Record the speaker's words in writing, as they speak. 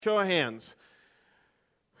Show of hands.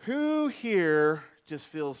 Who here just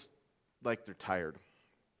feels like they're tired,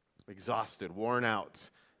 exhausted, worn out,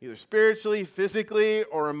 either spiritually, physically,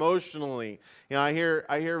 or emotionally? You know, I hear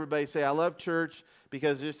everybody say, "I love church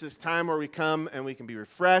because it's this time where we come and we can be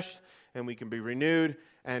refreshed and we can be renewed."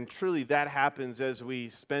 And truly, that happens as we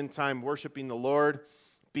spend time worshiping the Lord,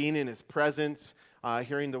 being in His presence,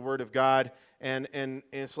 hearing the Word of God, and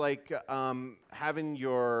it's like having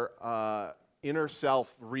your inner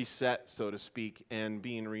self reset, so to speak, and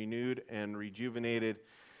being renewed and rejuvenated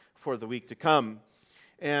for the week to come.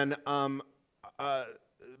 And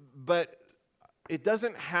but it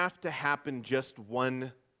doesn't have to happen just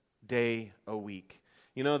one day a week.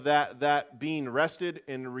 You know, that being rested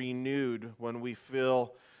and renewed when we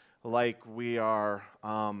feel like we are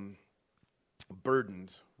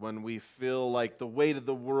burdened, when we feel like the weight of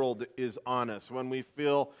the world is on us, when we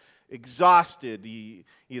feel exhausted,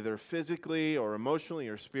 either physically or emotionally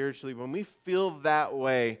or spiritually, when we feel that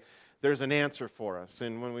way, there's an answer for us.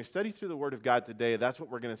 And when we study through the Word of God today, that's what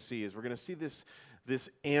we're going to see, is we're going to see this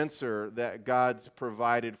answer that God's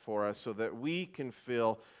provided for us so that we can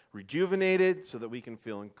feel rejuvenated, so that we can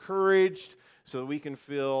feel encouraged, so that we can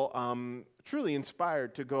feel truly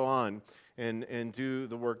inspired to go on and do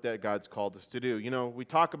the work that God's called us to do. You know, we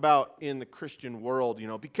talk about in the Christian world, you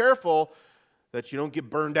know, be careful that you don't get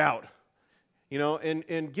burned out. You know,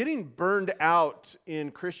 and getting burned out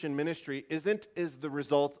in Christian ministry isn't as the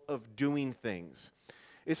result of doing things.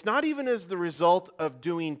 It's not even as the result of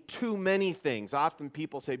doing too many things. Often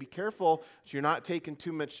people say, be careful that you're not taking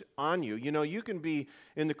too much on you. You know, you can be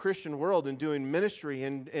in the Christian world and doing ministry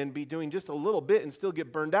and be doing just a little bit and still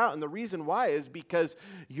get burned out. And the reason why is because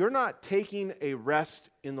you're not taking a rest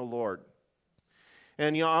in the Lord.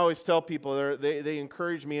 And, you know, I always tell people, they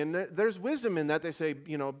encourage me, and there's wisdom in that. They say,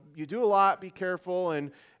 you know, you do a lot, be careful,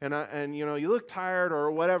 and you know, you look tired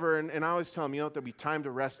or whatever. And I always tell them, you know, there'll be time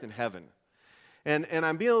to rest in heaven. And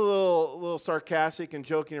I'm being a little sarcastic and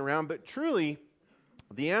joking around, but truly,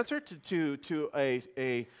 the answer to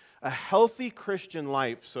a healthy Christian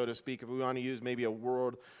life, so to speak, if we want to use maybe a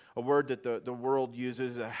word that the world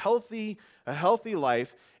uses, a healthy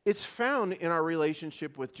life, it's found in our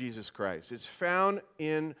relationship with Jesus Christ. It's found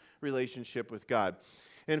in relationship with God.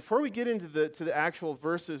 And before we get into the actual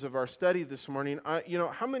verses of our study this morning, you know,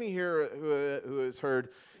 how many here who has heard,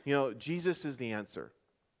 you know, Jesus is the answer?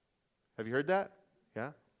 Have you heard that? Yeah?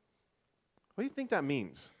 What do you think that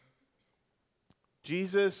means?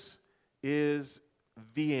 Jesus is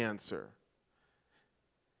the answer.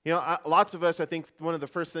 You know, lots of us, I think one of the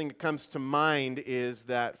first things that comes to mind is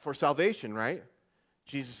that for salvation, right?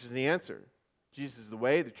 Jesus is the answer. Jesus is the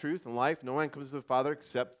way, the truth, and life. No one comes to the Father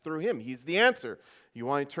except through Him. He's the answer. You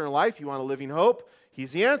want eternal life? You want a living hope?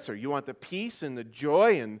 He's the answer. You want the peace and the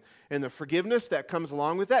joy and the forgiveness that comes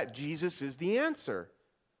along with that? Jesus is the answer.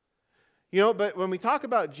 You know, but when we talk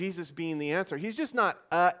about Jesus being the answer, He's just not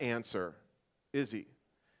an answer, is He?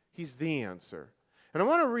 He's the answer. And I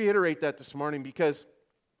want to reiterate that this morning because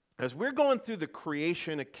as we're going through the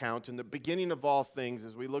creation account and the beginning of all things,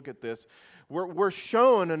 as we look at this, we're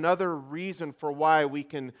shown another reason for why we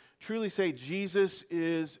can truly say Jesus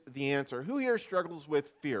is the answer. Who here struggles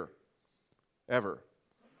with fear? Ever?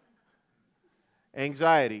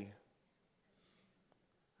 Anxiety?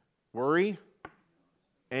 Worry?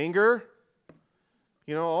 Anger?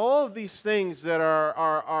 You know, all of these things that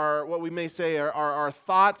are what we may say are our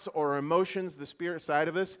thoughts or emotions, the spirit side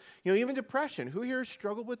of us. You know, even depression. Who here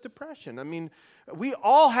struggled with depression? I mean, we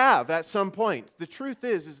all have at some point. The truth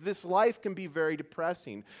is this life can be very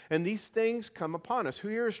depressing, and these things come upon us. Who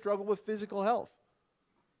here has struggled with physical health?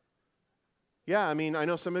 Yeah, I mean, I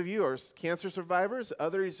know some of you are cancer survivors.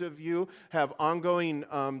 Others of you have ongoing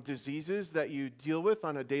diseases that you deal with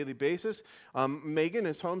on a daily basis. Megan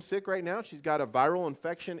is homesick right now. She's got a viral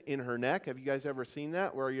infection in her neck. Have you guys ever seen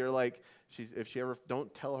that? Where you're like, if she ever,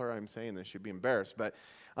 don't tell her I'm saying this, she'd be embarrassed. But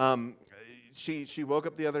she woke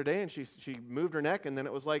up the other day and she moved her neck, and then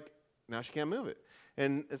it was like, now she can't move it.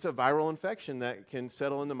 And it's a viral infection that can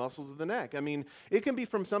settle in the muscles of the neck. I mean, it can be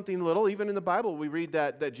from something little. Even in the Bible, we read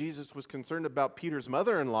that Jesus was concerned about Peter's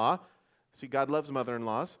mother-in-law. See, God loves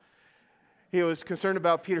mother-in-laws. He was concerned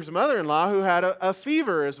about Peter's mother-in-law who had a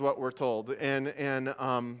fever, is what we're told. And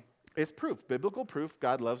it's proof, biblical proof,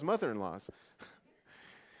 God loves mother-in-laws.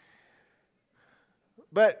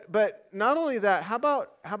 But not only that, how about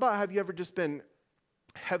have you ever just been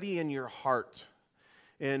heavy in your heart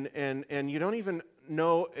and you don't even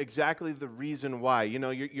know exactly the reason why? You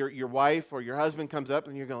know, your wife or your husband comes up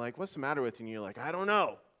and you're going like, what's the matter with you? And you're like, I don't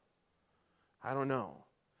know.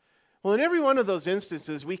 Well, in every one of those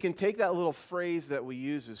instances, we can take that little phrase that we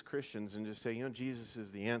use as Christians and just say, Jesus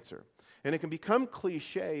is the answer. And it can become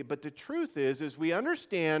cliche, but the truth is we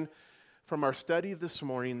understand from our study this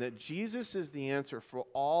morning that Jesus is the answer for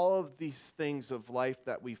all of these things of life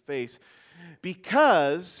that we face,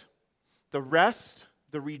 because the rest,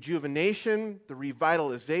 the rejuvenation, the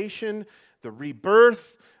revitalization, the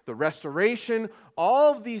rebirth, the restoration,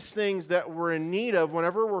 all of these things that we're in need of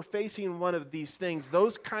whenever we're facing one of these things,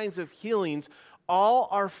 those kinds of healings, all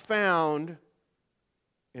are found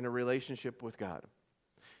in a relationship with God.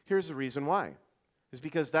 Here's the reason why. It's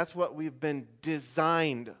because that's what we've been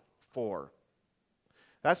designed for.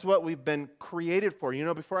 That's what we've been created for.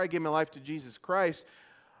 Before I gave my life to Jesus Christ,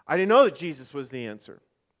 I didn't know that Jesus was the answer.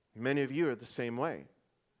 Many of you are the same way.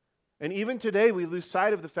 And even today, we lose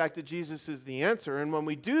sight of the fact that Jesus is the answer. And when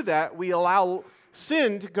we do that, we allow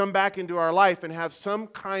sin to come back into our life and have some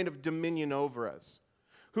kind of dominion over us.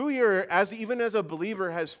 Who here, even as a believer,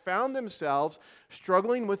 has found themselves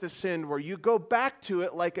struggling with a sin where you go back to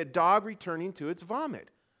it like a dog returning to its vomit?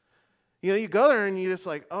 You go there and you're just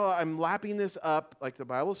like, I'm lapping this up. Like the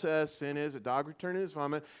Bible says, sin is a dog returning to its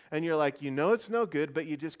vomit. And you're like, it's no good, but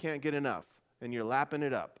you just can't get enough. And you're lapping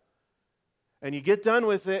it up. And you get done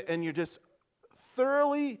with it, and you're just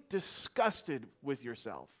thoroughly disgusted with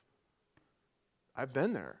yourself. I've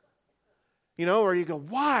been there. Where you go,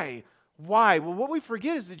 why? Why? Well, what we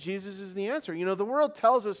forget is that Jesus is the answer. The world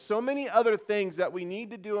tells us so many other things that we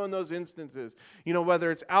need to do in those instances.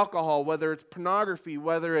 Whether it's alcohol, whether it's pornography,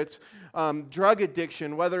 whether it's drug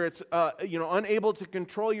addiction, whether it's, unable to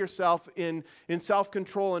control yourself in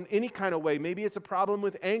self-control in any kind of way. Maybe it's a problem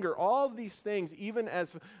with anger. All of these things, even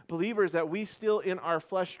as believers that we still in our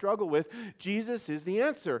flesh struggle with, Jesus is the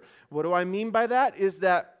answer. What do I mean by that? Is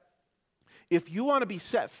that if you want to be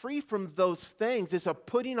set free from those things, it's a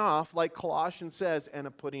putting off, like Colossians says, and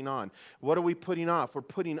a putting on. What are we putting off? We're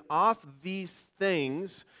putting off these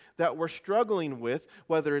things that we're struggling with,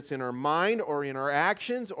 whether it's in our mind or in our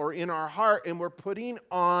actions or in our heart, and we're putting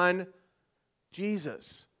on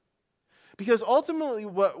Jesus. Because ultimately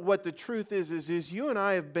what the truth is you and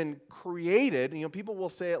I have been created, people will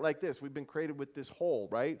say it like this, we've been created with this hole,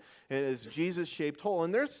 right? And it's Jesus-shaped hole.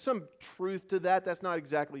 And there's some truth to that. That's not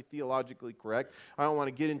exactly theologically correct. I don't want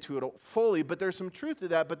to get into it fully, but there's some truth to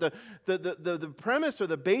that. But the premise or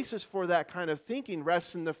the basis for that kind of thinking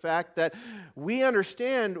rests in the fact that we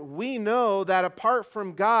know that apart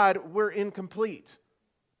from God, we're incomplete.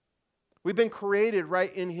 We've been created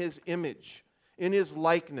right in His image, in His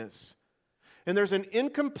likeness. And there's an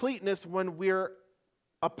incompleteness when we're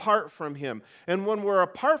apart from Him. And when we're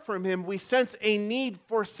apart from Him, we sense a need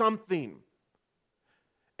for something.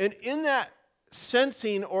 And in that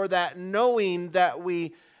sensing or that knowing that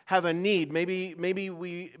we have a need, maybe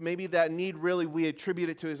that need really we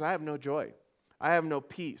attribute it to is I have no joy. I have no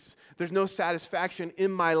peace. There's no satisfaction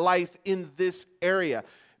in my life in this area.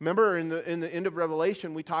 Remember in the end of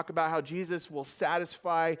Revelation, we talk about how Jesus will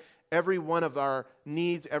satisfy every one of our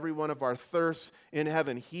needs, every one of our thirsts in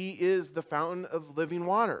heaven. He is the fountain of living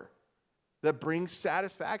water that brings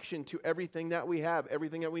satisfaction to everything that we have,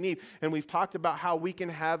 everything that we need. And we've talked about how we can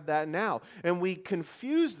have that now. And we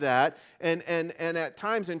confuse that and at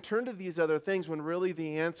times and turn to these other things when really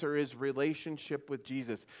the answer is relationship with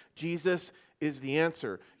Jesus. Jesus is the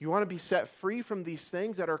answer. You want to be set free from these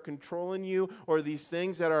things that are controlling you or these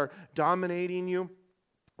things that are dominating you?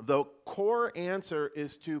 The core answer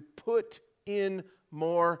is to put in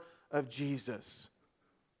more of Jesus.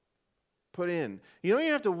 Put in. You don't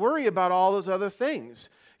even have to worry about all those other things.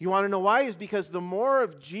 You want to know why? Is because the more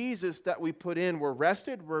of Jesus that we put in, we're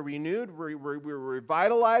rested, we're renewed, we're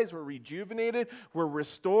revitalized, we're rejuvenated, we're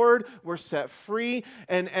restored, we're set free,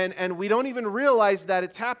 and we don't even realize that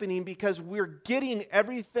it's happening because we're getting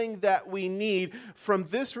everything that we need from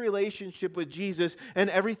this relationship with Jesus, and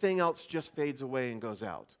everything else just fades away and goes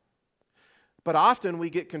out. But often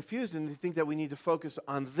we get confused and we think that we need to focus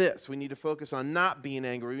on this. We need to focus on not being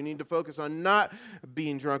angry. We need to focus on not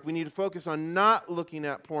being drunk. We need to focus on not looking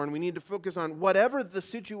at porn. We need to focus on whatever the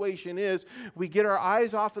situation is. We get our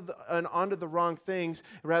eyes off of and onto the wrong things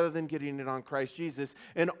rather than getting it on Christ Jesus.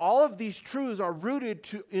 And all of these truths are rooted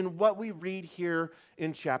in what we read here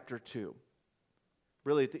in chapter 2.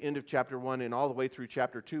 Really at the end of chapter 1 and all the way through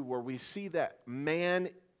chapter 2, where we see that man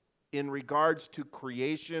in regards to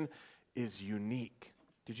creation is unique.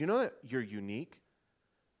 Did you know that you're unique?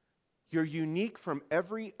 You're unique from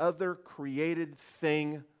every other created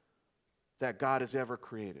thing that God has ever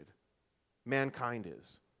created. Mankind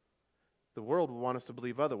is. The world will want us to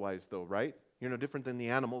believe otherwise, though, right? You're no different than the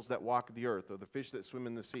animals that walk the earth or the fish that swim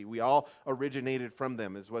in the sea. We all originated from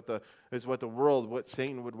them, is what the world, what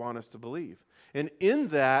Satan would want us to believe. And in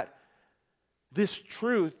that, this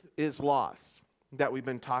truth is lost that we've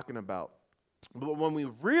been talking about. But when we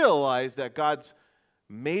realize that God's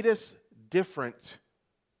made us different,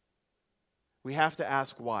 we have to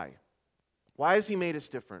ask why. Why has He made us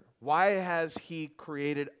different? Why has He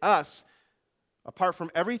created us, apart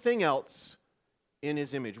from everything else, in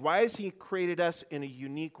His image? Why has He created us in a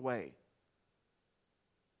unique way?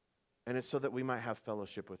 And it's so that we might have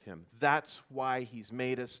fellowship with Him. That's why He's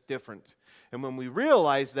made us different. And when we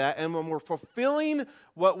realize that, and when we're fulfilling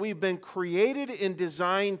what we've been created and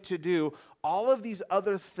designed to do, all of these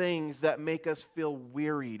other things that make us feel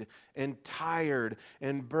wearied and tired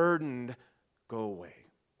and burdened go away.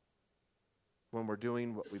 When we're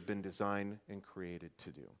doing what we've been designed and created to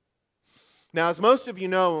do. Now, as most of you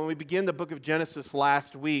know, when we began the book of Genesis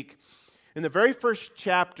last week, in the very first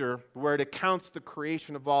chapter, where it accounts the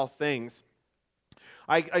creation of all things,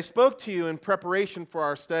 I spoke to you in preparation for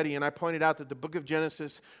our study, and I pointed out that the book of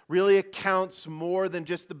Genesis really accounts more than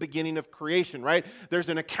just the beginning of creation, right? There's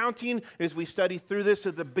an accounting, as we study through this,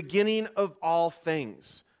 of the beginning of all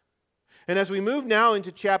things. And as we move now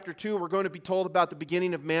into chapter 2, we're going to be told about the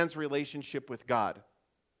beginning of man's relationship with God.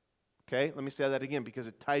 Okay, let me say that again because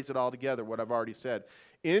it ties it all together, what I've already said.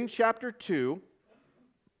 In chapter 2,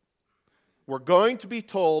 we're going to be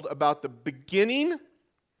told about the beginning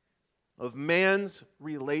of man's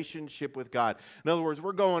relationship with God. In other words,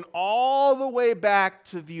 we're going all the way back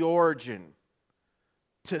to the origin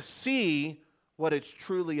to see what it's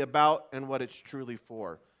truly about and what it's truly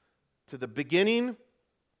for. To the beginning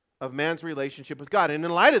of man's relationship with God. And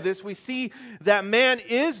in light of this, we see that man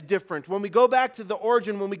is different. When we go back to the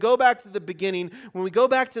origin, when we go back to the beginning, when we go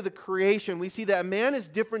back to the creation, we see that man is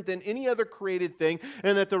different than any other created thing,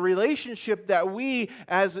 and that the relationship that we,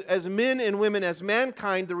 as men and women, as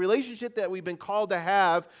mankind, the relationship that we've been called to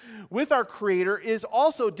have with our Creator is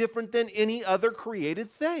also different than any other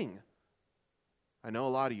created thing. I know a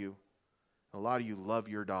lot of you love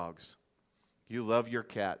your dogs. You love your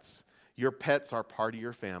cats. Your pets are part of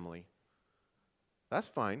your family. That's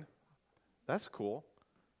fine. That's cool.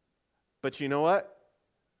 But you know what?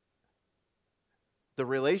 The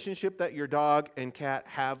relationship that your dog and cat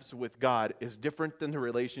has with God is different than the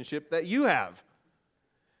relationship that you have.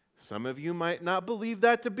 Some of you might not believe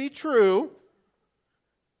that to be true,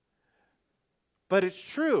 but it's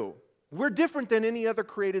true. We're different than any other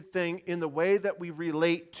created thing in the way that we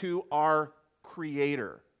relate to our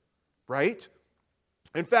Creator, right?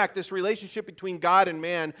 In fact, this relationship between God and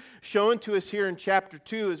man, shown to us here in chapter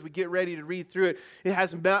 2 as we get ready to read through it, it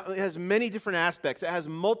has many different aspects. It has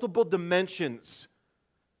multiple dimensions,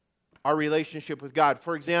 our relationship with God.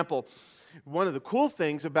 For example, one of the cool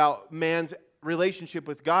things about man's relationship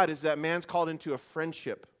with God is that man's called into a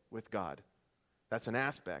friendship with God. That's an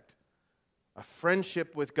aspect. A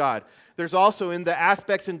friendship with God. There's also in the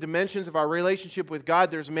aspects and dimensions of our relationship with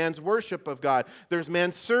God, there's man's worship of God. There's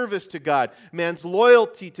man's service to God. Man's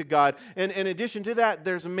loyalty to God. And in addition to that,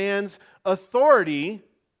 there's man's authority,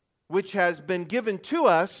 which has been given to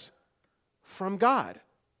us from God.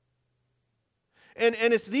 And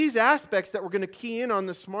it's these aspects that we're going to key in on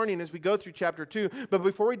this morning as we go through chapter 2. But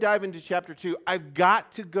before we dive into chapter 2, I've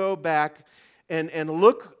got to go back and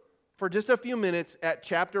look for just a few minutes at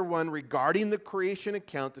chapter 1 regarding the creation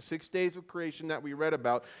account, the 6 days of creation that we read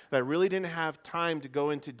about, that I really didn't have time to go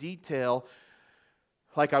into detail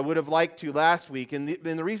like I would have liked to last week. And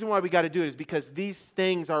the reason why we got to do it is because these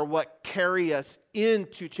things are what carry us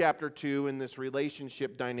into chapter 2 in this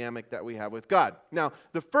relationship dynamic that we have with God. Now,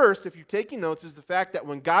 the first, if you're taking notes, is the fact that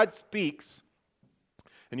when God speaks,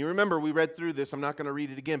 and you remember we read through this, I'm not going to read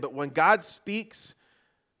it again, but when God speaks,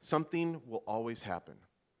 something will always happen.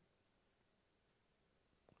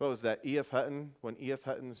 What was that? E.F. Hutton? When E.F.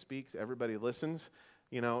 Hutton speaks, everybody listens.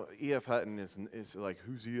 You know, E.F. Hutton is like,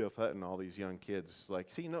 who's E.F. Hutton? All these young kids.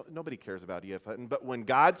 Like, see, nobody cares about E.F. Hutton. But when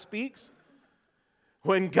God speaks,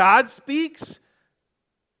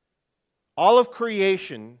 all of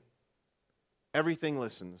creation, everything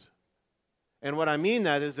listens. And what I mean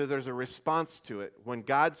that is that there's a response to it. When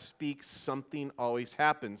God speaks, something always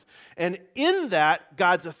happens. And in that,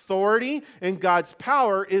 God's authority and God's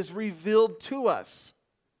power is revealed to us.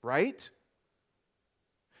 Right?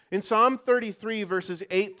 In Psalm 33, verses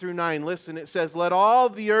 8 through 9, listen, it says, "Let all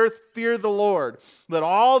the earth fear the Lord. Let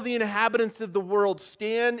all the inhabitants of the world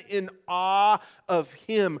stand in awe of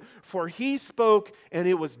Him. For He spoke, and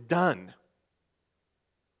it was done.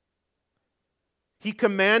 He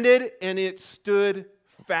commanded, and it stood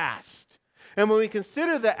fast. And when we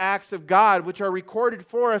consider the acts of God, which are recorded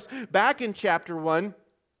for us back in chapter 1,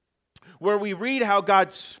 where we read how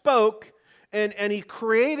God spoke and He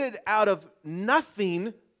created out of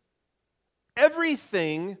nothing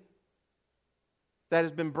everything that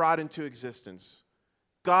has been brought into existence.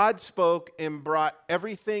 God spoke and brought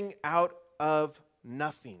everything out of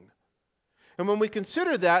nothing. And when we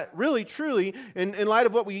consider that, really, truly, in light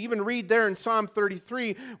of what we even read there in Psalm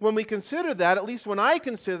 33, when we consider that, at least when I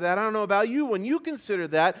consider that, I don't know about you, when you consider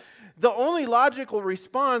that, the only logical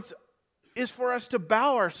response is for us to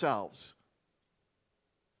bow ourselves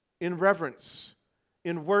in reverence,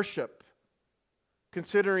 in worship,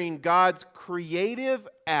 considering God's creative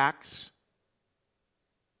acts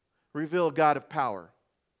reveal a God of power.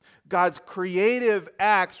 God's creative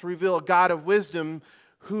acts reveal a God of wisdom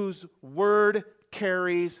whose word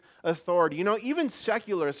carries authority. You know, even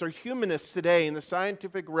secularists or humanists today in the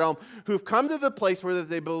scientific realm who've come to the place where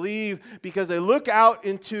they believe, because they look out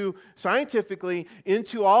into, scientifically,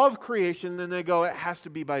 into all of creation, then they go, it has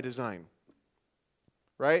to be by design.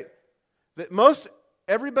 Right? That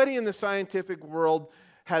everybody in the scientific world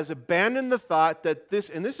has abandoned the thought that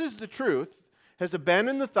this, and this is the truth, has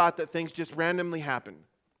abandoned the thought that things just randomly happen.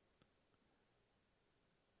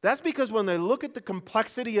 That's because when they look at the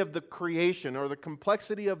complexity of the creation or the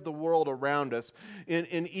complexity of the world around us,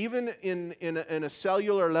 even in a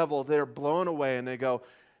cellular level, they're blown away and they go,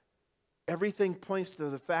 everything points to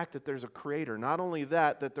the fact that there's a creator. Not only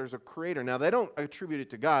that there's a creator. Now, they don't attribute it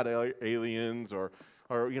to God, aliens or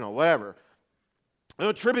whatever. They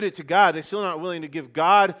don't attribute it to God. They're still not willing to give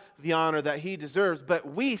God the honor that He deserves,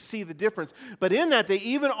 but we see the difference. But in that, they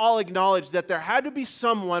even all acknowledge that there had to be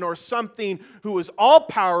someone or something who was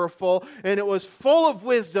all-powerful and it was full of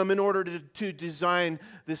wisdom in order to design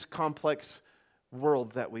this complex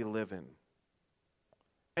world that we live in.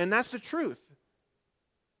 And that's the truth.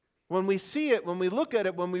 When we see it, when we look at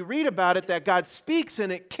it, when we read about it, that God speaks and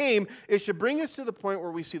it came, it should bring us to the point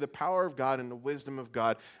where we see the power of God and the wisdom of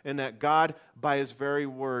God, and that God, by His very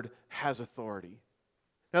word, has authority.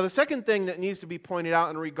 Now, the second thing that needs to be pointed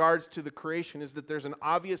out in regards to the creation is that there's an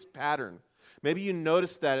obvious pattern. Maybe you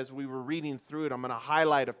noticed that as we were reading through it. I'm going to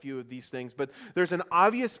highlight a few of these things, but there's an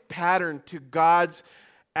obvious pattern to God's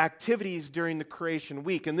activities during the creation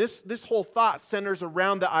week. And this whole thought centers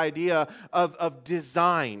around the idea of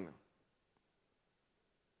design.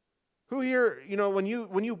 Who here, when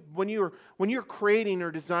you're creating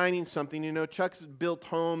or designing something, Chuck's built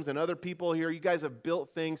homes and other people here, you guys have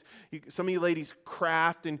built things. Some of you ladies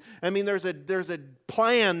craft, and there's a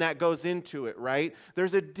plan that goes into it, right?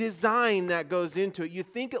 There's a design that goes into it. You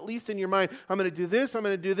think, at least in your mind, I'm going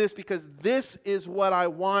to do this because this is what I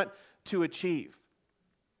want to achieve.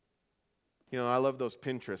 I love those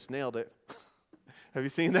Pinterest. Nailed it. Have you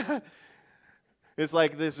seen that? It's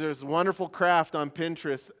like there's wonderful craft on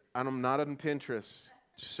Pinterest. And I'm not on Pinterest,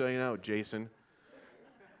 just so you know, Jason.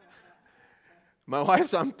 My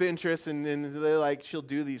wife's on Pinterest, and she'll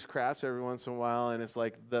do these crafts every once in a while, and it's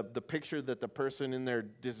like the picture that the person in there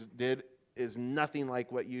did is nothing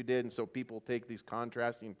like what you did, and so people take these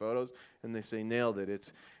contrasting photos, and they say, nailed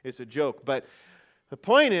it. It's a joke. But the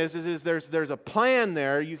point is there's a plan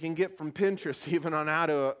there you can get from Pinterest even on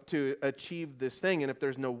how to achieve this thing, and if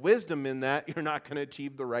there's no wisdom in that, you're not going to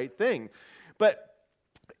achieve the right thing. But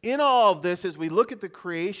in all of this, as we look at the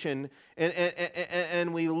creation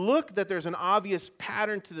and we look that there's an obvious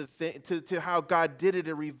pattern to how God did it,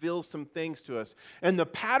 it reveals some things to us. And the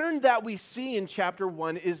pattern that we see in chapter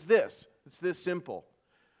 1 is this. It's this simple.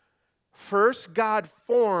 First, God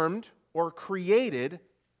formed or created,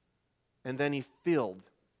 and then He filled.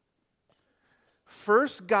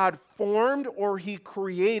 First, God formed or He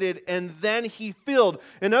created, and then He filled.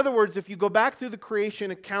 In other words, if you go back through the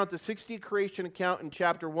creation account, the 60 creation account in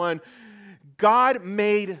chapter 1, God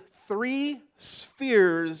made 3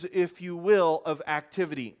 spheres, if you will, of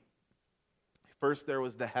activity. First, there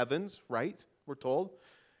was the heavens, right? We're told.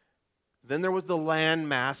 Then there was the land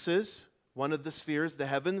masses. One of the spheres, the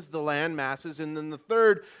heavens, the land masses, and then the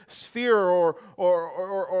third sphere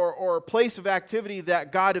or place of activity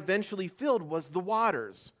that God eventually filled was the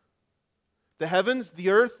waters. The heavens,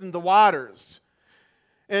 the earth, and the waters.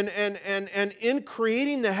 And in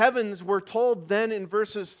creating the heavens, we're told then in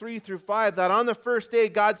verses 3 through 5 that on the first day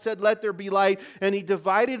God said, let there be light, and He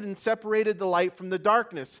divided and separated the light from the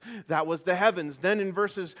darkness. That was the heavens. Then in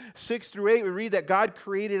verses 6 through 8, we read that God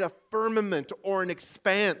created a firmament or an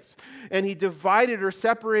expanse, and He divided or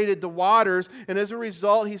separated the waters, and as a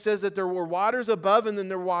result, He says that there were waters above and then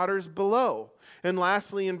there were waters below. And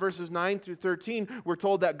lastly, in verses 9 through 13, we're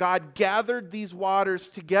told that God gathered these waters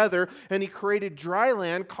together and He created dry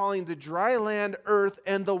land, calling the dry land earth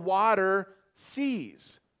and the water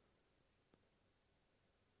seas.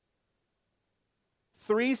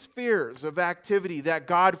 3 spheres of activity that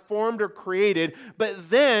God formed or created, but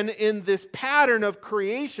then in this pattern of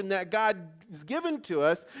creation that God has given to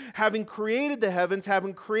us, having created the heavens,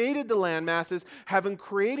 having created the land masses, having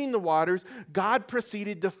created the waters, God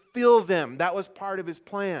proceeded to fill them. That was part of His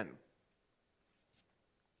plan.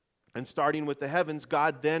 And starting with the heavens,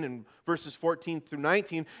 God then, in verses 14 through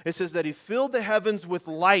 19, it says that He filled the heavens with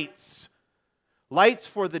lights. Lights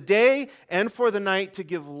for the day and for the night to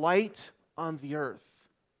give light on the earth.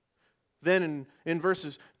 Then in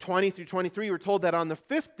verses 20 through 23, we're told that on the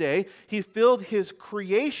 5th day, He filled His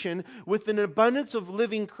creation with an abundance of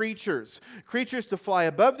living creatures. Creatures to fly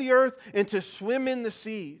above the earth and to swim in the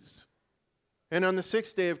seas. And on the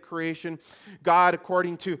 6th day of creation, God,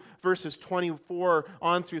 according to verses 24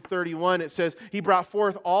 on through 31, it says, He brought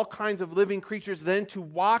forth all kinds of living creatures then to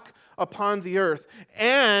walk upon the earth.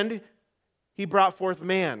 And He brought forth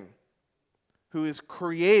man, who is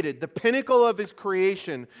created, the pinnacle of His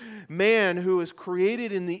creation, man who is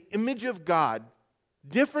created in the image of God,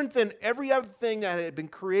 different than every other thing that had been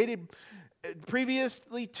created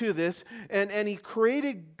previously to this, and He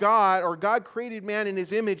created God, or God created man in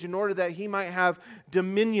His image in order that he might have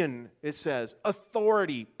dominion, it says,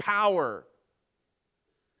 authority, power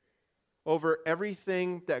over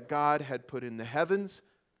everything that God had put in the heavens,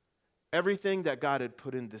 everything that God had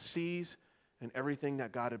put in the seas, and everything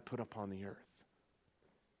that God had put upon the earth.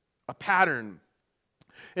 A pattern.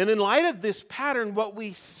 And in light of this pattern, what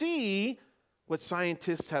we see, what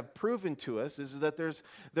scientists have proven to us, is that there's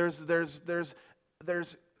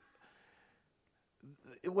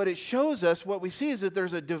what it shows us, what we see is that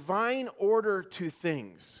there's a divine order to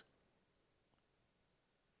things.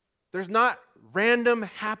 There's not random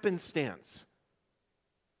happenstance.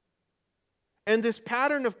 And this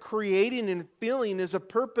pattern of creating and filling is a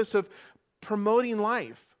purpose of promoting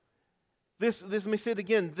life. This let me say it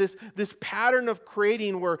again, this pattern of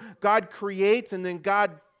creating where God creates and then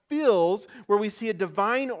God fills, where we see a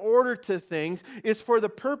divine order to things, is for the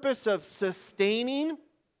purpose of sustaining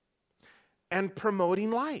and promoting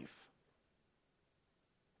life.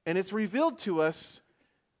 And it's revealed to us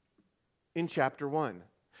in chapter 1.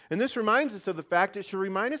 And this reminds us of the fact, it should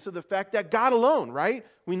remind us of the fact that God alone, right?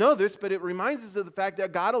 We know this, but it reminds us of the fact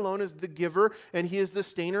that God alone is the giver and He is the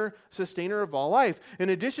sustainer of all life. In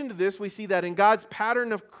addition to this, we see that in God's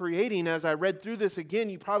pattern of creating, as I read through this again,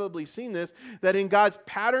 you've probably seen this, that in God's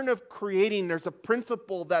pattern of creating, there's a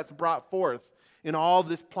principle that's brought forth in all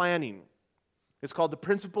this planning. It's called the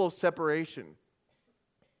principle of separation.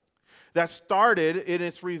 That started, and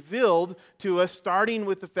it's revealed to us, starting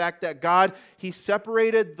with the fact that God, He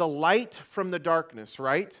separated the light from the darkness,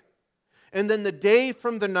 right? And then the day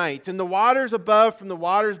from the night, and the waters above from the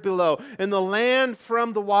waters below, and the land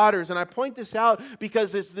from the waters. And I point this out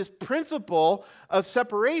because it's this principle of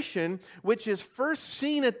separation, which is first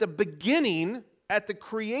seen at the beginning, at the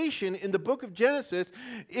creation in the book of Genesis.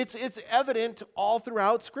 It's evident all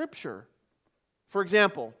throughout Scripture. For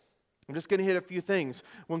example, I'm just going to hit a few things.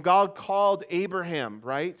 When God called Abraham,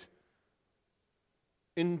 right?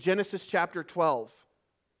 In Genesis chapter 12,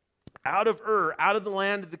 out of Ur, out of the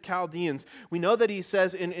land of the Chaldeans, we know that He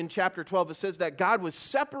says in chapter 12, it says that God was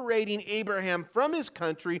separating Abraham from his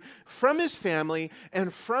country, from his family,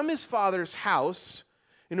 and from his father's house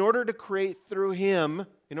in order to create through him,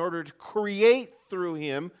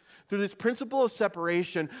 through this principle of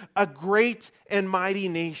separation, a great and mighty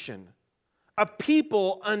nation. A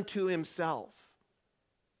people unto Himself.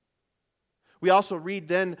 We also read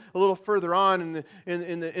then a little further on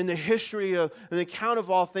in the history of in the account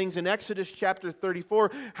of all things in Exodus chapter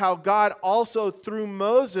 34, how God also through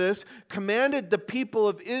Moses commanded the people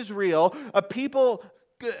of Israel, a people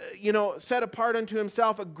set apart unto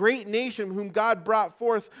Himself, a great nation whom God brought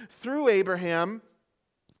forth through Abraham,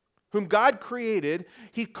 whom God created.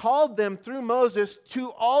 He called them through Moses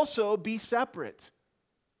to also be separate.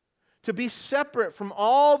 To be separate from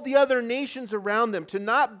all the other nations around them, to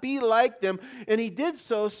not be like them. And He did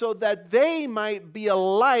so that they might be a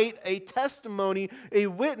light, a testimony, a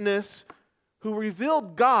witness who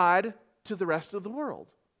revealed God to the rest of the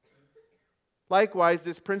world. Likewise,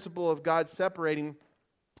 this principle of God separating,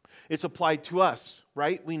 it's applied to us,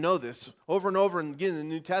 right? We know this. Over and over and again in the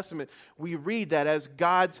New Testament, we read that as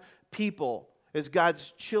God's people, as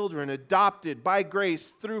God's children, adopted by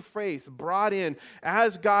grace through faith, brought in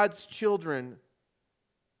as God's children.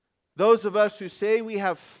 Those of us who say we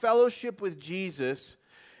have fellowship with Jesus,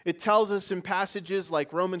 it tells us in passages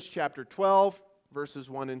like Romans chapter 12, verses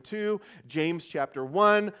 1 and 2, James chapter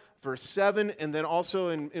 1, verse 7, and then also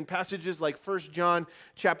in passages like 1 John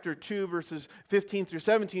chapter 2, verses 15 through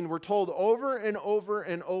 17, we're told over and over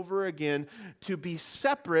and over again to be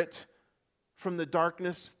separate from the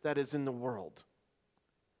darkness that is in the world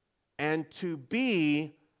and to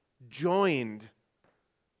be joined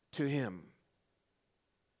to Him.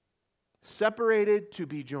 Separated to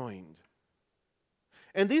be joined.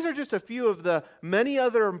 And these are just a few of the many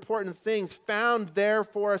other important things found there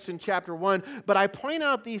for us in chapter 1. But I point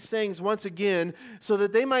out these things once again so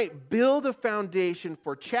that they might build a foundation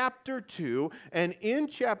for chapter 2. And in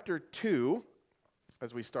chapter 2,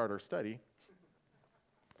 as we start our study,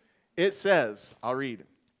 it says, I'll read.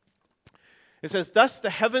 It says, "Thus the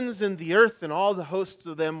heavens and the earth and all the hosts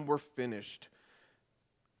of them were finished."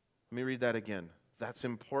 Let me read that again. That's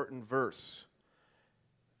an important verse.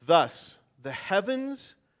 "Thus the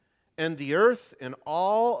heavens and the earth and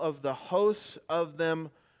all of the hosts of them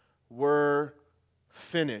were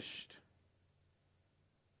finished.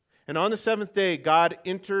 And on the seventh day, God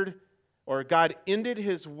ended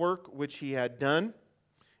His work which He had done,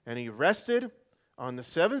 and He rested on the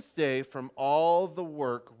seventh day from all the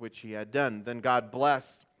work which He had done. Then God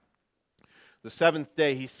blessed the seventh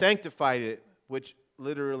day. He sanctified it," which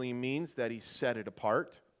literally means that He set it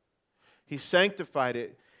apart. He sanctified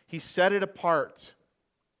it. He set it apart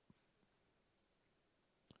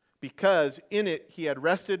because in it He had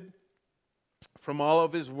rested from all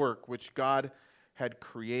of His work which God had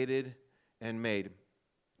created and made.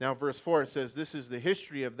 Now verse 4 says, "This is the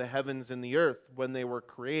history of the heavens and the earth when they were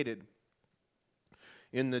created.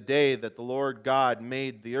 In the day that the Lord God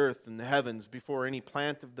made the earth and the heavens, before any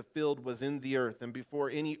plant of the field was in the earth, and before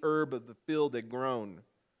any herb of the field had grown.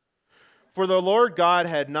 For the Lord God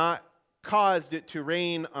had not caused it to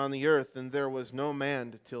rain on the earth, and there was no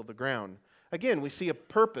man to till the ground." Again, we see a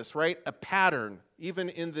purpose, right? A pattern, even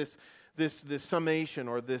in this summation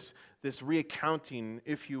or this reaccounting,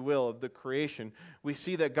 if you will, of the creation. We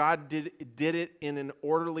see that God did it in an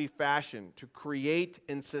orderly fashion to create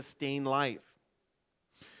and sustain life.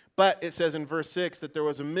 But it says in verse 6 that there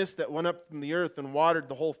was a mist that went up from the earth and watered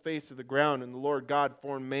the whole face of the ground, and the Lord God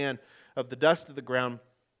formed man of the dust of the ground,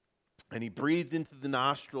 and He breathed into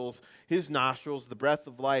His nostrils, the breath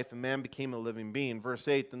of life, and man became a living being. Verse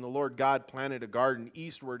 8, "Then the Lord God planted a garden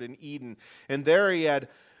eastward in Eden, and there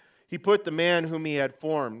He put the man whom He had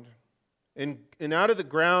formed. And out of the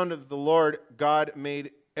ground of the Lord God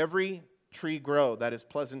made every tree grow that is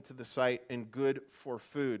pleasant to the sight and good for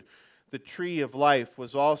food. The tree of life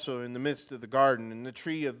was also in the midst of the garden, and the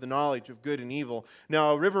tree of the knowledge of good and evil.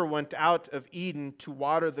 Now a river went out of Eden to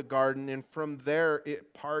water the garden, and from there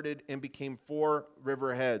it parted and became 4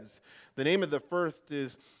 river heads. The name of the first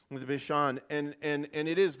is the Bashan, and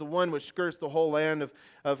it is the one which skirts the whole land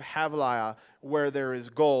of Havilah, where there is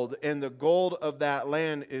gold. And the gold of that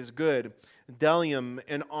land is good. Bdellium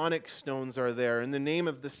and onyx stones are there. And the name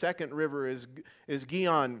of the second river is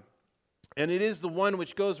Gihon. And it is the one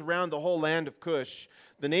which goes around the whole land of Cush.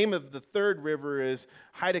 The name of the third river is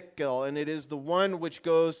Hiddekel, and it is the one which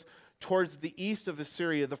goes towards the east of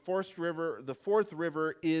Assyria. The fourth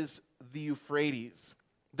river is the Euphrates.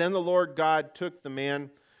 Then the Lord God took the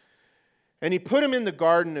man, and He put him in the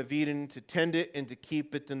garden of Eden to tend it and to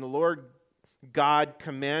keep it. And the Lord God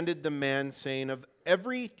commanded the man, saying, "Of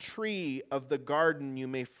every tree of the garden you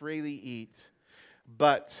may freely eat,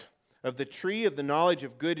 but of the tree of the knowledge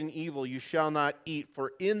of good and evil you shall not eat,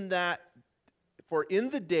 for in the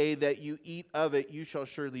day that you eat of it you shall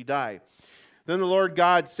surely die." Then the Lord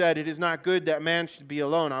God said, "It is not good that man should be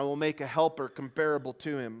alone. I will make a helper comparable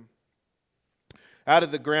to him." Out of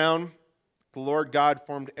the ground the Lord God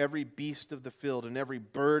formed every beast of the field and every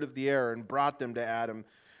bird of the air, and brought them to Adam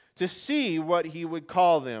to see what he would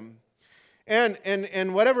call them.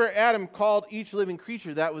 And whatever Adam called each living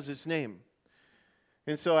creature, that was its name.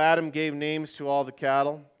 And so Adam gave names to all the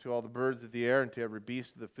cattle, to all the birds of the air, and to every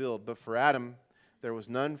beast of the field. But for Adam, there was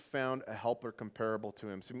none found a helper comparable to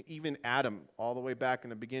him. So even Adam, all the way back in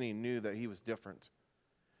the beginning, knew that he was different.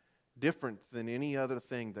 Different than any other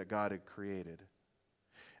thing that God had created.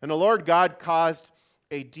 And the Lord God caused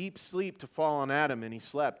a deep sleep to fall on Adam, and he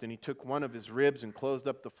slept. And He took one of his ribs and closed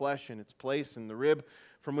up the flesh in its place. And the rib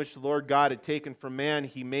from which the Lord God had taken from man,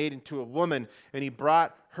 He made into a woman, and He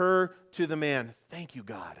brought her to the man. Thank you,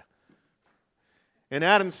 God. And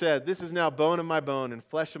Adam said, "This is now bone of my bone and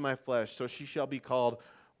flesh of my flesh, so she shall be called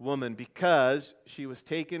woman, because she was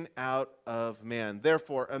taken out of man.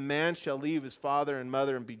 Therefore, a man shall leave his father and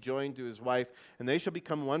mother and be joined to his wife, and they shall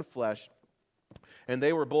become one flesh. And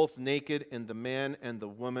they were both naked, and the man and the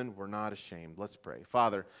woman were not ashamed." Let's pray.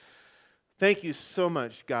 Father, thank you so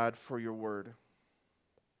much, God, for your word.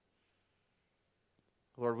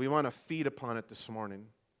 Lord, we want to feed upon it this morning,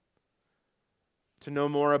 to know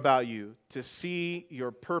more about you, to see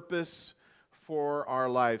your purpose for our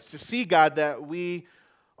lives, to see, God, that we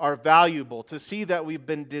are valuable, to see that we've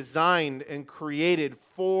been designed and created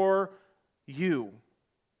for you.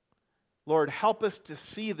 Lord, help us to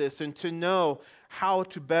see this and to know how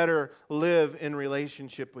to better live in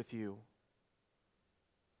relationship with you.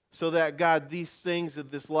 So that, God, these things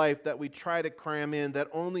of this life that we try to cram in that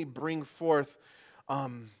only bring forth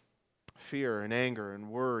fear and anger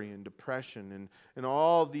and worry and depression and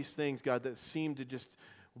all of these things, God, that seem to just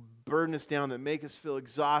burden us down, that make us feel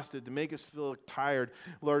exhausted, to make us feel tired,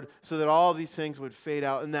 Lord, so that all of these things would fade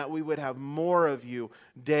out and that we would have more of you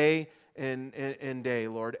day and day,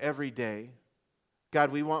 Lord, every day.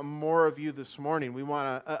 God, we want more of you this morning. We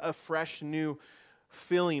want a fresh new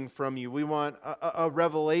feeling from you. We want a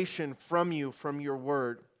revelation from you, from your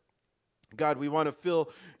word. God, we want to feel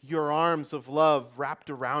your arms of love wrapped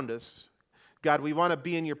around us. God, we want to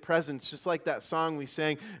be in your presence, just like that song we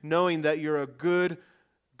sang, knowing that you're a good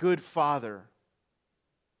Father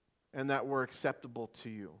and that we're acceptable to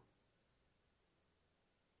you.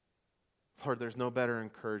 Lord, there's no better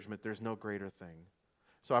encouragement. There's no greater thing.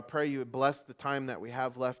 So I pray you would bless the time that we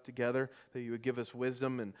have left together, that you would give us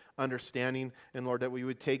wisdom and understanding, and Lord, that we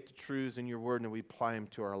would take the truths in your word and we apply them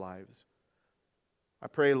to our lives. I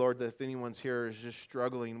pray, Lord, that if anyone's here is just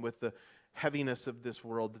struggling with the heaviness of this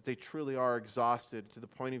world, that they truly are exhausted to the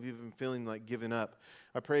point of even feeling like giving up.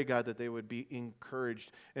 I pray, God, that they would be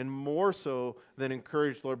encouraged, and more so than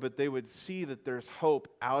encouraged, Lord, but they would see that there's hope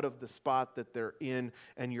out of the spot that they're in,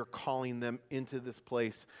 and you're calling them into this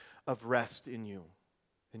place of rest in you.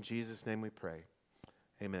 In Jesus' name we pray.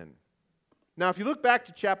 Amen. Now, if you look back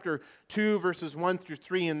to chapter 2, verses 1 through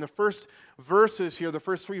 3, in the first verses here, the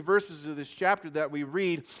first 3 verses of this chapter that we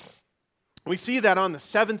read, we see that on the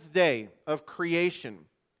 7th day of creation,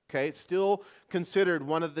 okay, it's still considered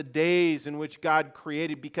one of the days in which God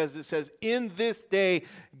created, because it says, in this day,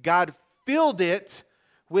 God filled it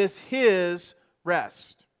with His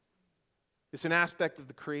rest. It's an aspect of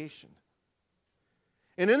the creation.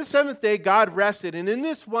 And in the 7th day, God rested. And in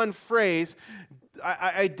this one phrase,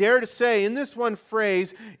 I dare to say, in this one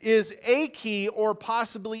phrase is a key, or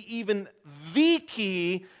possibly even the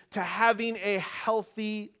key to having a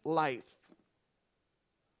healthy life.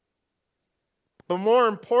 But more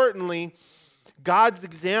importantly, God's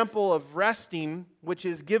example of resting, which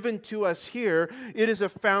is given to us here, it is a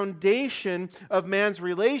foundation of man's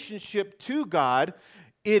relationship to God.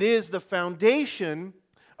 It is the foundation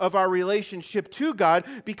of our relationship to God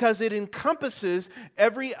because it encompasses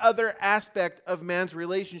every other aspect of man's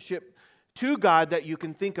relationship to God that you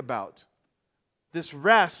can think about. This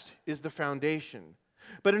rest is the foundation.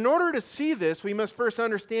 But in order to see this, we must first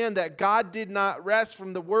understand that God did not rest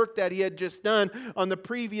from the work that He had just done on the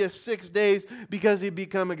previous 6 days because He'd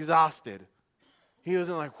become exhausted. He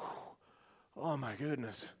wasn't like, oh my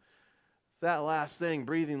goodness, that last thing,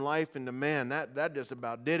 breathing life into man, that just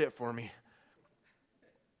about did it for me.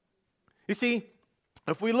 You see,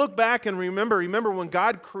 if we look back and remember when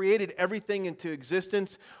God created everything into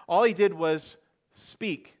existence, all He did was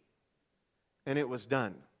speak, and it was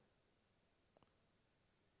done.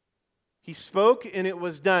 He spoke and it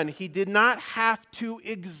was done. He did not have to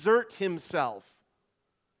exert Himself.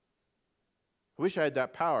 I wish I had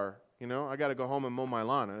that power. You know, I got to go home and mow my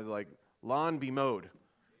lawn. I was like, lawn be mowed.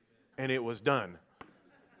 And it was done.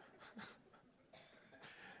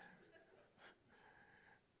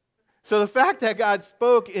 So the fact that God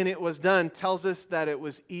spoke and it was done tells us that it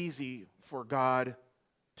was easy for God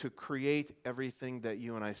to create everything that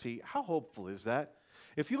you and I see. How hopeful is that?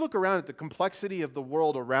 If you look around at the complexity of the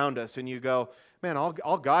world around us and you go, man,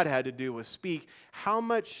 all God had to do was speak, how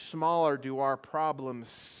much smaller do our problems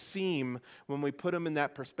seem when we put them in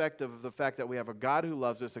that perspective of the fact that we have a God who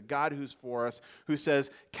loves us, a God who's for us, who says,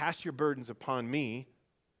 cast your burdens upon me.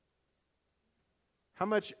 How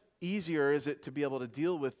much easier is it to be able to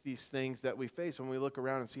deal with these things that we face when we look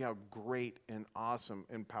around and see how great and awesome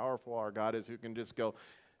and powerful our God is, who can just go,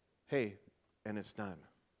 hey, and it's done.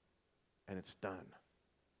 And it's done.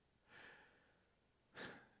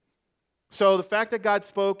 So the fact that God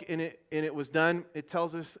spoke and it was done, it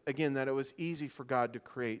tells us, again, that it was easy for God to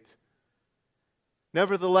create.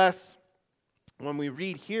 Nevertheless, when we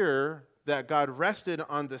read here that God rested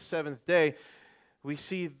on the 7th day, we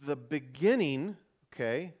see the beginning,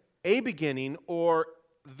 a beginning or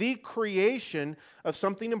the creation of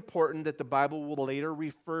something important that the Bible will later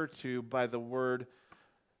refer to by the word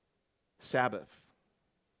Sabbath.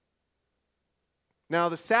 Now,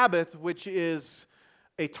 the Sabbath, which is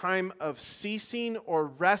a time of ceasing or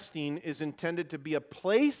resting, is intended to be a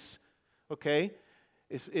place,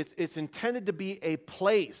 it's intended to be a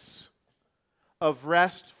place of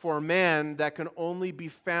rest for man that can only be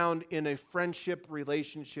found in a friendship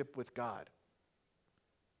relationship with God.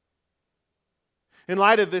 In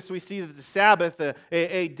light of this, we see that the Sabbath,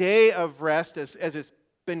 a day of rest, as it's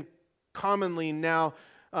been commonly now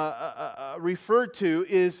referred to,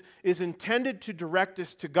 is intended to direct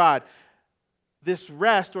us to God. This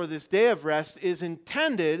rest, or this day of rest, is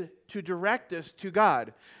intended to direct us to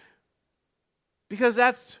God. Because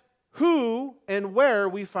that's who and where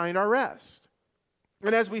we find our rest.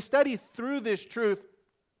 And as we study through this truth,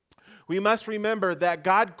 we must remember that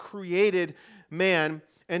God created man,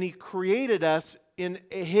 and He created us in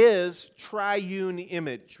His triune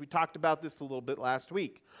image. We talked about this a little bit last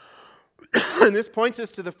week. And this points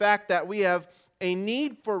us to the fact that we have a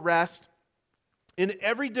need for rest in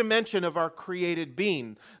every dimension of our created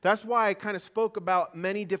being. That's why I kind of spoke about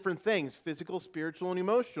many different things, physical, spiritual, and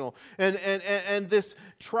emotional. And this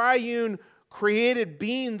triune created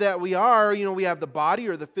being that we are, we have the body,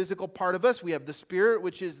 or the physical part of us. We have the spirit,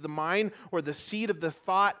 which is the mind, or the seat of the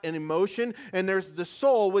thought and emotion. And there's the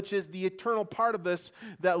soul, which is the eternal part of us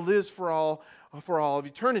that lives for all of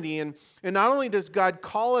eternity. And not only does God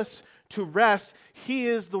call us to rest, He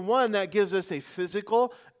is the one that gives us a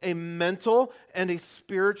physical, a mental, and a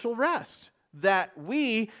spiritual rest that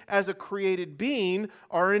we, as a created being,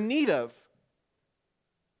 are in need of.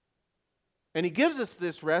 And He gives us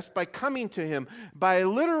this rest by coming to Him, by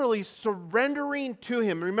literally surrendering to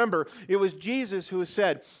Him. Remember, it was Jesus who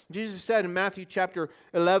said in Matthew chapter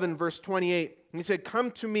 11, verse 28, He said,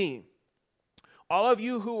 "Come to me, all of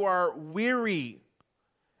you who are weary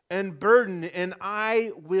and burdened, and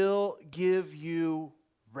I will give you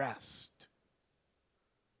rest."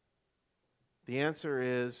 The answer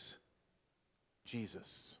is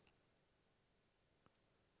Jesus.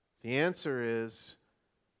 The answer is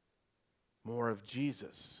more of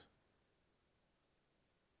Jesus.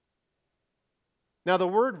 Now, the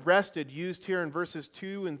word rested used here in verses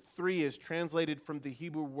 2 and 3 is translated from the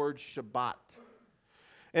Hebrew word Shabbat.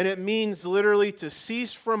 And it means literally to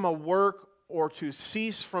cease from a work or to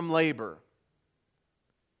cease from labor.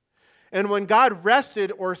 And when God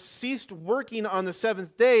rested or ceased working on the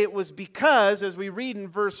seventh day, it was because, as we read in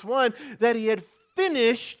verse 1, that He had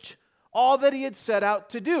finished all that He had set out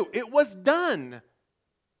to do. It was done.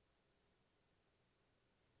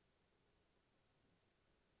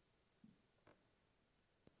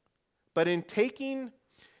 But in taking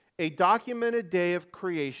a documented day of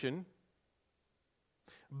creation,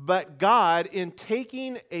 in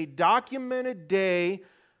taking a documented day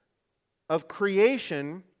of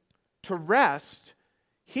creation to rest,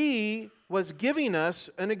 He was giving us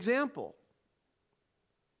an example.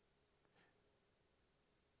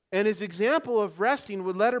 And His example of resting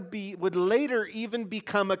would later even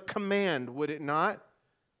become a command, would it not?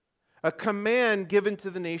 A command given to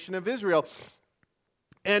the nation of Israel.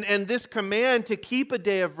 And this command to keep a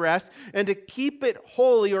day of rest and to keep it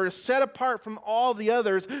holy or to set apart from all the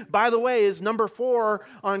others, by the way, is number 4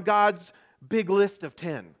 on God's big list of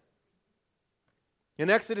 10.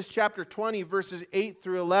 In Exodus chapter 20, verses 8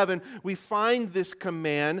 through 11, we find this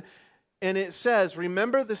command, and it says,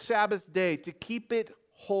 "Remember the Sabbath day to keep it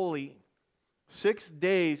holy. 6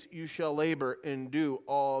 days you shall labor and do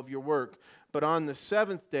all of your work. But the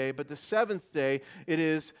seventh day, it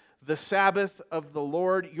is the Sabbath of the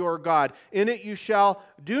Lord your God. In it you shall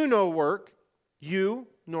do no work, you,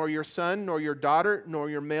 nor your son, nor your daughter,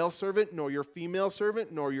 nor your male servant, nor your female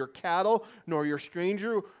servant, nor your cattle, nor your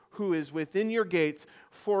stranger who is within your gates.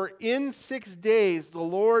 For in 6 days the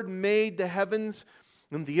Lord made the heavens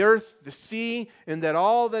and the earth, the sea, and that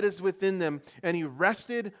all that is within them. And He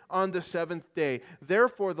rested on the seventh day.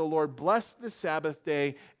 Therefore the Lord blessed the Sabbath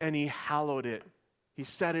day, and He hallowed it." He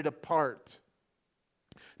set it apart.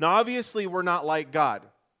 Now, obviously, we're not like God,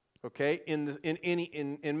 okay,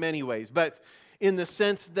 in many ways, but in the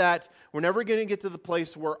sense that we're never going to get to the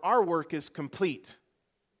place where our work is complete.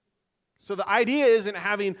 So the idea isn't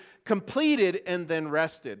having completed and then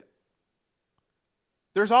rested.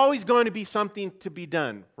 There's always going to be something to be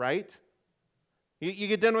done, right? You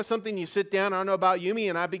get done with something, you sit down, I don't know about you,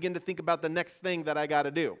 and I begin to think about the next thing that I got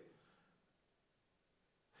to do.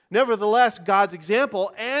 Nevertheless, God's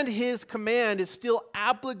example and His command is still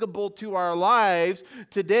applicable to our lives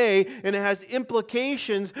today, and it has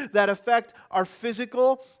implications that affect our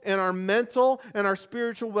physical and our mental and our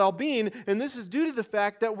spiritual well-being. And this is due to the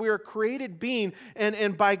fact that we're a created being,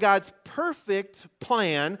 and by God's perfect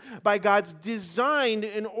plan, by God's designed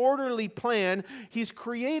and orderly plan, He's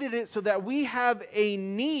created it so that we have a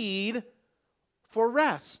need for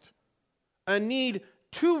rest, a need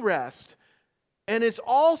to rest. And it's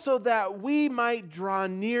also that we might draw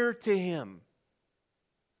near to Him.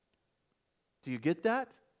 Do you get that?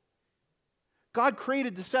 God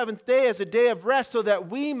created the seventh day as a day of rest so that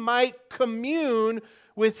we might commune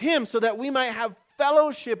with Him, so that we might have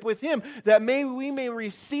fellowship with Him, that we may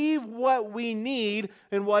receive what we need.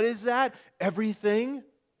 And what is that? Everything,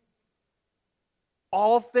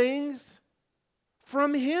 all things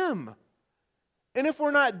from Him. And if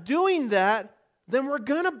we're not doing that, then we're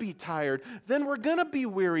going to be tired. Then we're going to be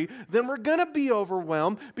weary. Then we're going to be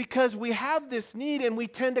overwhelmed because we have this need and we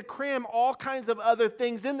tend to cram all kinds of other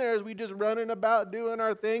things in there as we just running about doing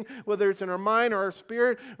our thing, whether it's in our mind or our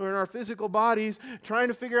spirit or in our physical bodies, trying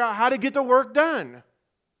to figure out how to get the work done.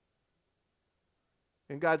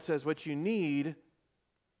 And God says, what you need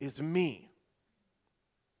is me.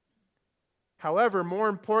 However, more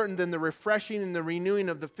important than the refreshing and the renewing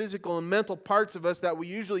of the physical and mental parts of us that we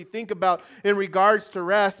usually think about in regards to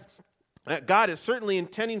rest, that God is certainly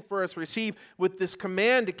intending for us to receive with this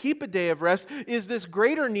command to keep a day of rest, is this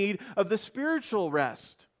greater need of the spiritual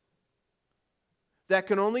rest that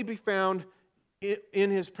can only be found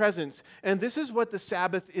in His presence. And this is what the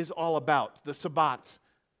Sabbath is all about, the Sabbath.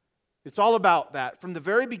 It's all about that. From the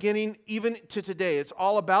very beginning, even to today, it's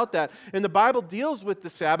all about that. And the Bible deals with the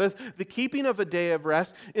Sabbath, the keeping of a day of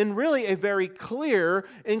rest, in really a very clear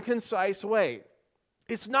and concise way.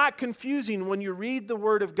 It's not confusing when you read the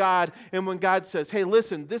Word of God and when God says, hey,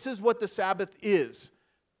 listen, this is what the Sabbath is.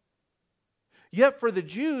 Yet for the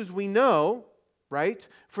Jews, we know, right?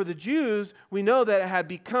 For the Jews, we know that it had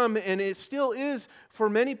become, and it still is for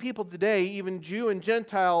many people today, even Jew and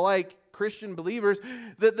Gentile alike, Christian believers,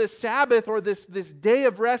 that the Sabbath or this day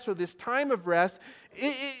of rest or this time of rest,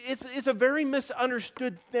 it's a very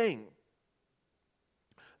misunderstood thing.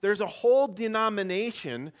 There's a whole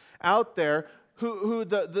denomination out there who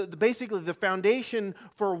basically the foundation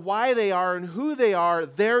for why they are and who they are,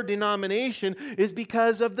 their denomination, is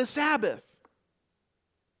because of the Sabbath.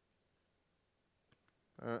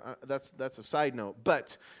 That's a side note.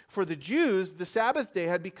 But for the Jews, the Sabbath day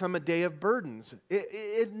had become a day of burdens.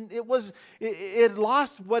 It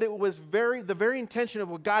lost what it was the very intention of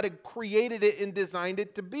what God had created it and designed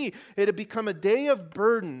it to be. It had become a day of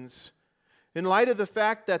burdens. In light of the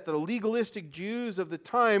fact that the legalistic Jews of the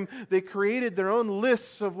time, they created their own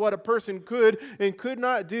lists of what a person could and could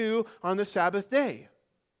not do on the Sabbath day.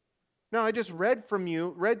 Now, I just read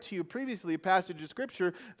to you previously a passage of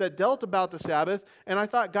Scripture that dealt about the Sabbath, and I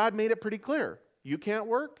thought God made it pretty clear. You can't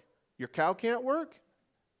work. Your cow can't work.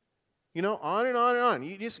 You know, on and on and on.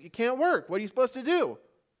 You can't work. What are you supposed to do?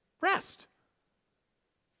 Rest.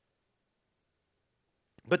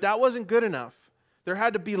 But that wasn't good enough. There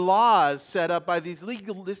had to be laws set up by these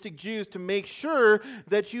legalistic Jews to make sure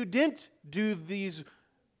that you didn't do these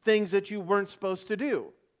things that you weren't supposed to do.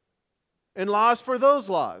 And laws for those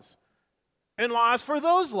laws. And laws for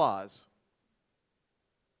those laws.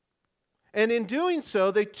 And in doing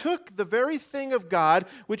so, they took the very thing of God,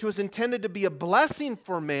 which was intended to be a blessing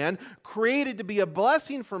for man, created to be a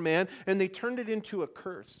blessing for man, and they turned it into a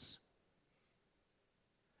curse.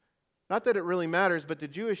 Not that it really matters, but the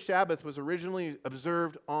Jewish Sabbath was originally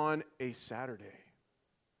observed on a Saturday.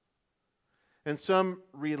 And some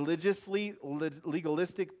religiously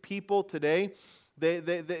legalistic people today,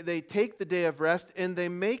 they take the day of rest and they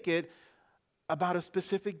make it about a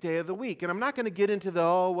specific day of the week. And I'm not going to get into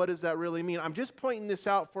what does that really mean? I'm just pointing this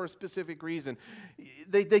out for a specific reason.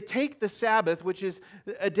 They take the Sabbath, which is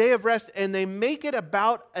a day of rest, and they make it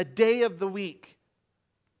about a day of the week.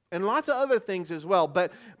 And lots of other things as well.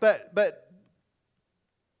 But I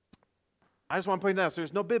just want to point out,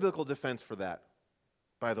 there's no biblical defense for that,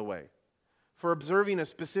 by the way. For observing a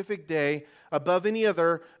specific day above any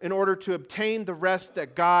other in order to obtain the rest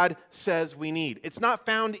that God says we need. It's not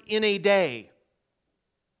found in a day.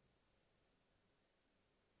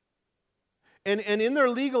 And in their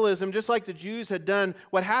legalism, just like the Jews had done,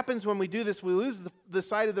 what happens when we do this, we lose the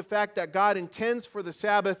sight of the fact that God intends for the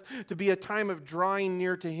Sabbath to be a time of drawing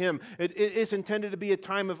near to Him. It is intended to be a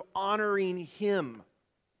time of honoring Him.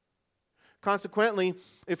 Consequently,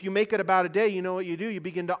 if you make it about a day, you know what you do? You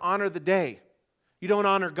begin to honor the day. You don't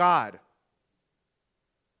honor God.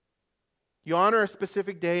 You honor a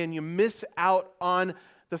specific day and you miss out on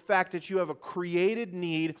the fact that you have a created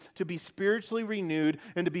need to be spiritually renewed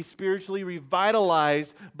and to be spiritually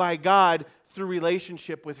revitalized by God through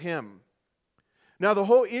relationship with Him. Now, the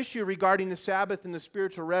whole issue regarding the Sabbath and the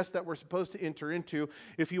spiritual rest that we're supposed to enter into,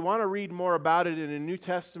 if you want to read more about it in a New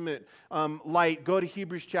Testament light, go to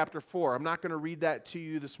Hebrews chapter 4. I'm not going to read that to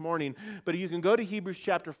you this morning, but you can go to Hebrews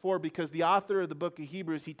chapter 4 because the author of the book of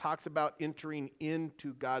Hebrews, he talks about entering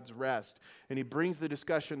into God's rest. And he brings the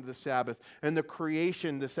discussion to the Sabbath and the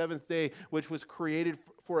creation, the seventh day, which was created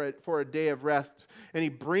for a day of rest. And he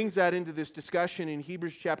brings that into this discussion in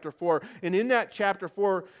Hebrews chapter 4. And in that chapter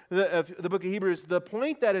 4 of the book of Hebrews, the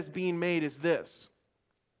point that is being made is this.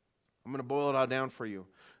 I'm going to boil it all down for you.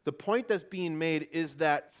 The point that's being made is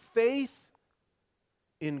that faith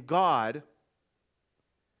in God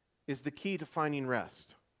is the key to finding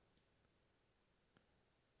rest.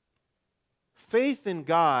 Faith in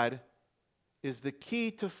God is the key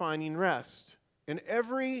to finding rest in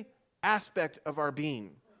every aspect of our being,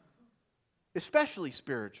 especially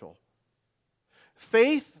spiritual.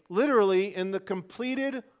 Faith, literally, in the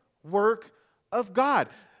completed work of God.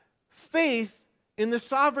 Faith in the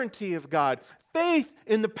sovereignty of God. Faith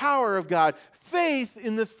in the power of God. Faith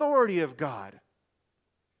in the authority of God.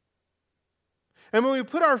 And when we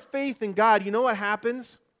put our faith in God, you know what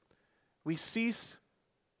happens? We cease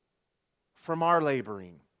from our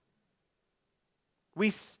laboring. We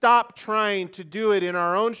stop trying to do it in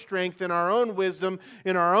our own strength, in our own wisdom,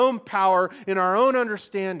 in our own power, in our own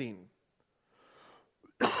understanding.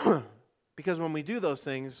 Because when we do those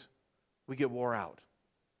things, we get wore out.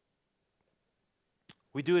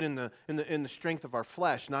 We do it in the strength of our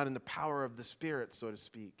flesh, not in the power of the Spirit, so to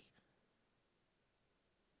speak.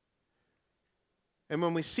 And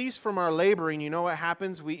when we cease from our laboring, you know what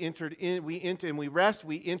happens? We enter into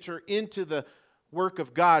the work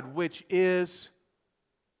of God, which is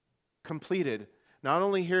completed. Not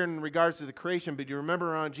only here in regards to the creation, but you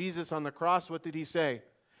remember on Jesus on the cross, what did he say?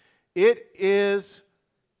 It is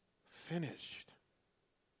finished.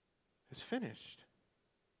 It's finished.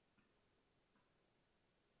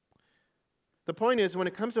 The point is, when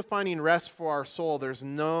it comes to finding rest for our soul, there's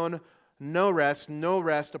no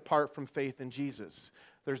rest apart from faith in Jesus.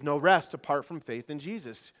 There's no rest apart from faith in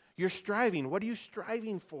Jesus. You're striving. What are you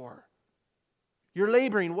striving for? You're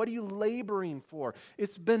laboring. What are you laboring for?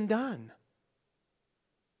 It's been done.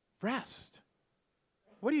 Rest.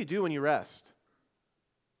 What do you do when you rest?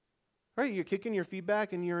 Right? You're kicking your feet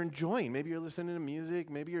back and you're enjoying. Maybe you're listening to music.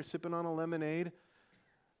 Maybe you're sipping on a lemonade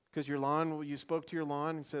because you spoke to your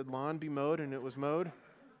lawn and said, "Lawn, be mowed," and it was mowed.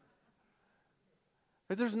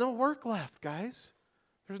 But there's no work left, guys.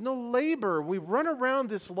 There's no labor. We run around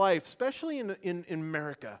this life, especially in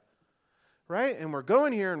America. Right? And we're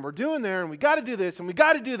going here and we're doing there and we got to do this and we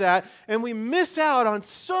got to do that. And we miss out on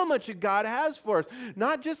so much that God has for us.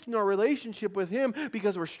 Not just in our relationship with Him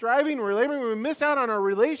because we're striving, we're laboring. We miss out on our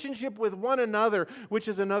relationship with one another, which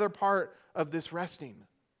is another part of this resting.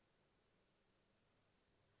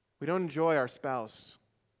 We don't enjoy our spouse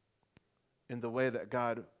in the way that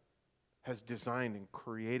God has designed and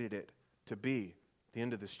created it to be at the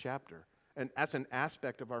end of this chapter. And that's an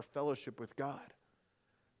aspect of our fellowship with God.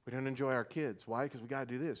 We don't enjoy our kids. Why? Because we got to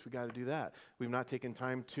do this, we got to do that. We've not taken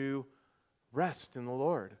time to rest in the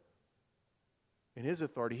Lord, in His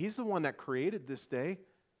authority. He's the one that created this day.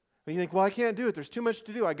 And you think, well, I can't do it. There's too much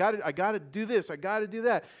to do. I got to do this. I got to do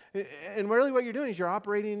that. And really what you're doing is you're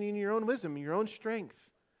operating in your own wisdom, your own strength.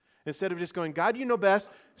 Instead of just going, God, you know best.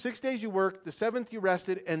 6 days you worked, the seventh you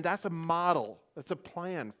rested, and that's a model. That's a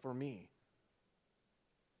plan for me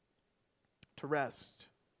to rest.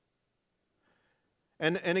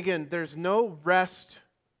 And again, there's no rest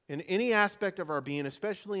in any aspect of our being,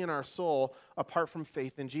 especially in our soul, apart from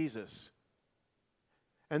faith in Jesus.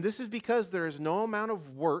 And this is because there is no amount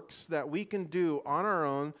of works that we can do on our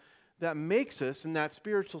own that makes us, in that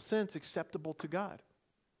spiritual sense, acceptable to God.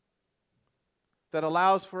 That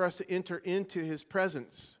allows for us to enter into His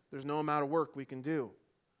presence. There's no amount of work we can do.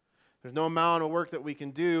 There's no amount of work that we can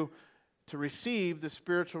do to receive the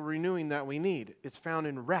spiritual renewing that we need. It's found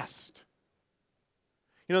in rest.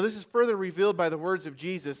 You know, this is further revealed by the words of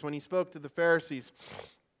Jesus when He spoke to the Pharisees.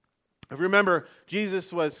 If you remember,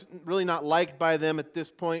 Jesus was really not liked by them at this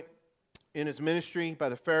point in His ministry, by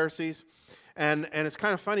the Pharisees. And it's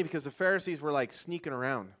kind of funny because the Pharisees were like sneaking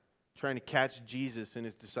around, trying to catch Jesus and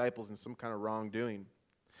His disciples in some kind of wrongdoing.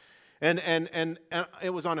 And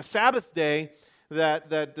it was on a Sabbath day that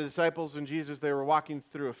the disciples and Jesus, they were walking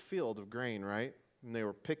through a field of grain, right? And they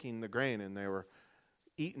were picking the grain and they were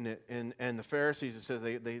eating it, and the Pharisees, it says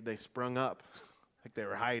they sprung up like they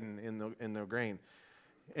were hiding in the grain,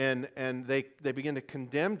 and they began to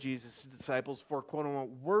condemn Jesus' disciples for, quote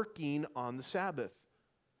unquote, working on the Sabbath.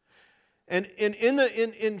 And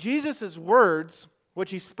in Jesus' words,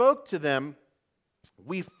 which He spoke to them,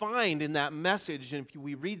 we find in that message, and if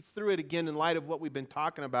we read through it again in light of what we've been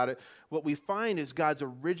talking about it, what we find is God's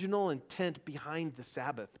original intent behind the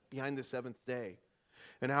Sabbath, behind the seventh day,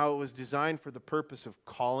 and how it was designed for the purpose of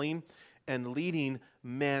calling and leading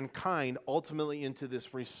mankind ultimately into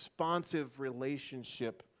this responsive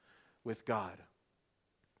relationship with God.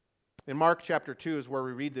 In Mark chapter 2 is where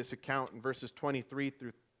we read this account in verses 23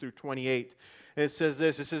 through 28. And it says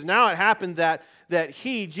this, it says, "Now it happened that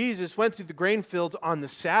he, Jesus, went through the grain fields on the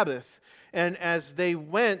Sabbath. And as they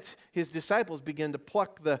went, his disciples began to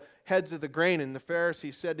pluck the heads of the grain. And the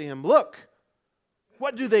Pharisees said to him, 'Look,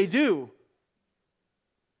 what do they do?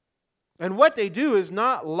 And what they do is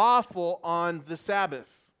not lawful on the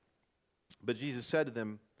Sabbath.' But Jesus said to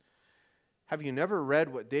them, 'Have you never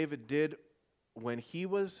read what David did when he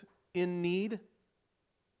was in need?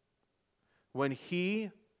 When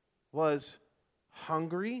he was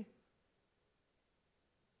hungry?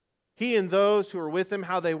 He and those who were with him,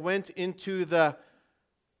 how they went into the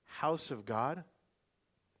house of God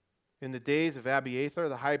in the days of Abiathar,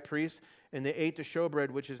 the high priest, and they ate the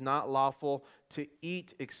showbread, which is not lawful to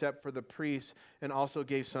eat except for the priests, and also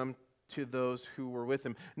gave some to those who were with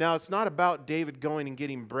him.'" Now, it's not about David going and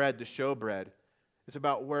getting bread, the showbread. It's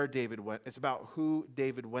about where David went. It's about who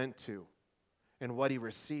David went to and what he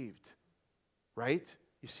received. Right?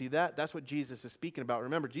 You see that? That's what Jesus is speaking about.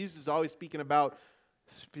 Remember, Jesus is always speaking about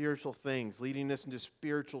spiritual things, leading us into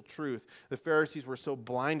spiritual truth. The Pharisees were so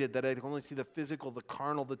blinded that they could only see the physical, the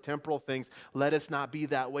carnal, the temporal things. Let us not be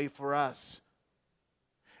that way for us.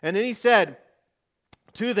 And then he said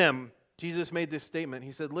to them, Jesus made this statement.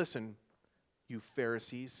 He said, "Listen, you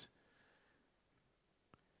Pharisees."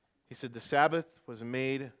 He said, "The Sabbath was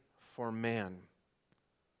made for man,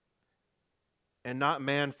 and not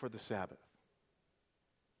man for the Sabbath.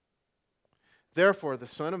 Therefore, the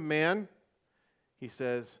Son of Man," he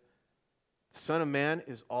says, "the Son of Man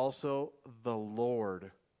is also the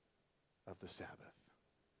Lord of the Sabbath."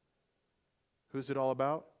 Who's it all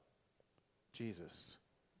about? Jesus.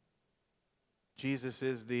 Jesus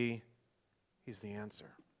is He's the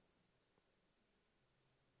answer.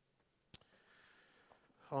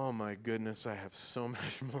 Oh my goodness, I have so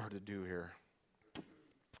much more to do here.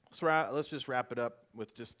 Let's just wrap it up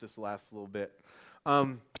with just this last little bit.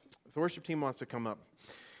 The worship team wants to come up.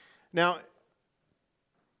 Now,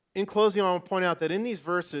 in closing, I want to point out that in these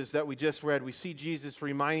verses that we just read, we see Jesus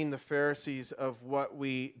reminding the Pharisees of what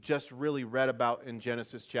we just really read about in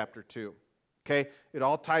Genesis chapter 2. Okay? It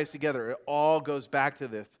all ties together. It all goes back to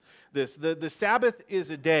this. The Sabbath is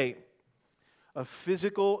a day of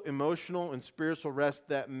physical, emotional, and spiritual rest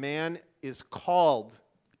that man is called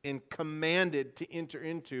and commanded to enter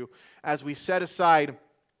into as we set aside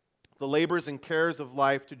the labors and cares of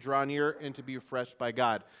life to draw near and to be refreshed by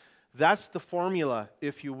God. That's the formula,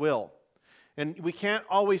 if you will. And we can't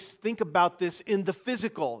always think about this in the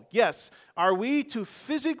physical. Yes, are we to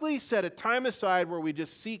physically set a time aside where we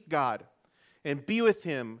just seek God and be with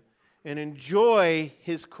Him and enjoy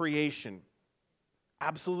His creation?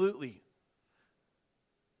 Absolutely.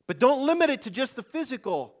 But don't limit it to just the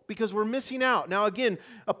physical, because we're missing out. Now again,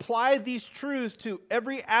 apply these truths to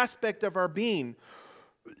every aspect of our being.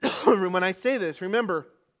 When I say this, remember,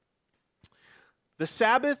 the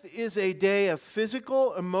Sabbath is a day of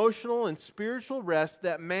physical, emotional, and spiritual rest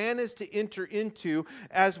that man is to enter into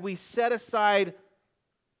as we set aside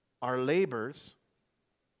our labors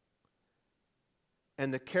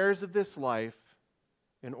and the cares of this life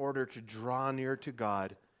in order to draw near to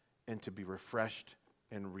God and to be refreshed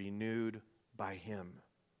and renewed by Him.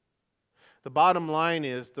 The bottom line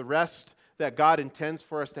is the rest that God intends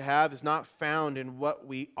for us to have is not found in what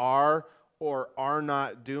we are or are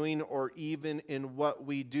not doing, or even in what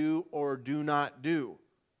we do or do not do.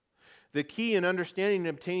 The key in understanding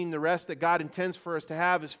and obtaining the rest that God intends for us to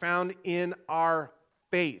have is found in our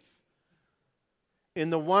faith. In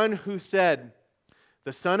the one who said,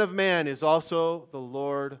 "The Son of Man is also the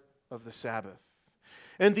Lord of the Sabbath."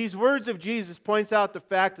 And these words of Jesus points out the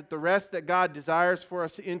fact that the rest that God desires for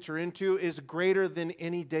us to enter into is greater than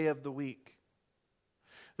any day of the week.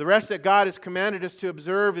 The rest that God has commanded us to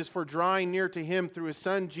observe is for drawing near to Him through His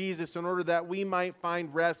Son Jesus in order that we might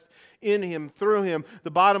find rest in Him, through Him.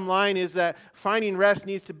 The bottom line is that finding rest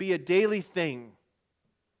needs to be a daily thing,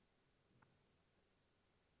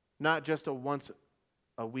 not just a once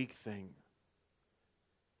a week thing.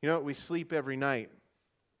 You know, we sleep every night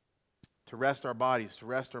to rest our bodies, to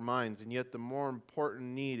rest our minds, and yet the more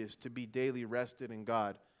important need is to be daily rested in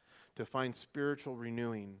God, to find spiritual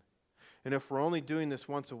renewing. And if we're only doing this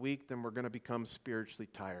once a week, then we're going to become spiritually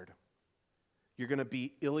tired. You're going to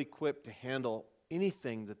be ill-equipped to handle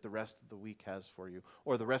anything that the rest of the week has for you,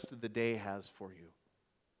 or the rest of the day has for you.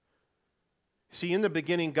 See, in the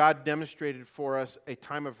beginning, God demonstrated for us a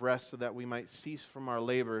time of rest so that we might cease from our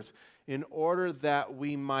labors in order that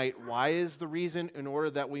we might, why is the reason? In order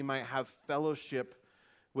that we might have fellowship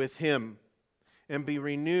with Him and be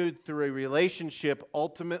renewed through a relationship,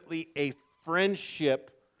 ultimately a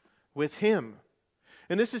friendship with Him.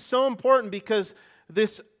 And this is so important because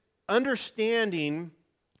this understanding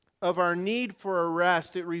of our need for a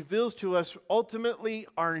rest, it reveals to us ultimately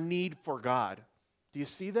our need for God. Do you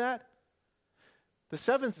see that? The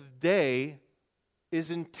seventh day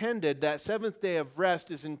is intended, that seventh day of rest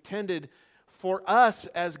is intended for us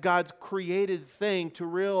as God's created thing to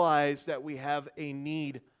realize that we have a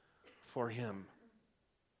need for Him.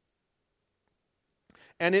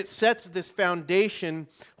 And it sets this foundation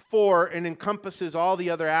for and encompasses all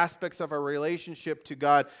the other aspects of our relationship to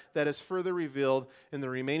God that is further revealed in the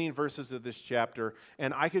remaining verses of this chapter.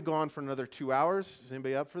 And I could go on for another 2 hours. Is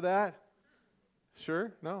anybody up for that?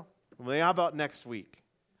 Sure? No? Well, how about next week?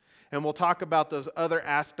 And we'll talk about those other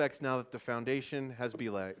aspects now that the foundation has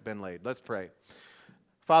been laid. Let's pray.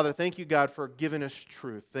 Father, thank you, God, for giving us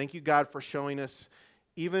truth. Thank you, God, for showing us,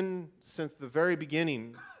 even since the very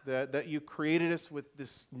beginning, that you created us with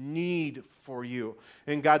this need for you.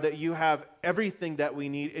 And God, that you have everything that we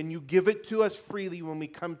need, and you give it to us freely when we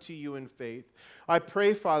come to you in faith. I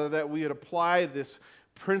pray, Father, that we would apply this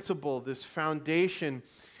principle, this foundation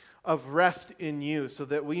of rest in you, so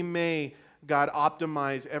that we may, God,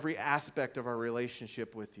 optimize every aspect of our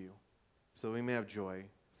relationship with you, so that we may have joy,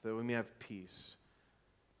 so that we may have peace,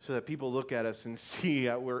 so that people look at us and see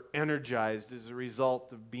that we're energized as a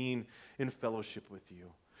result of being in fellowship with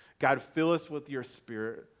you. God, fill us with your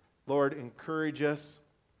Spirit. Lord, encourage us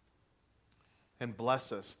and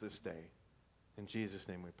bless us this day. In Jesus'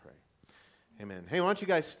 name we pray. Amen. Hey, why don't you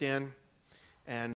guys stand and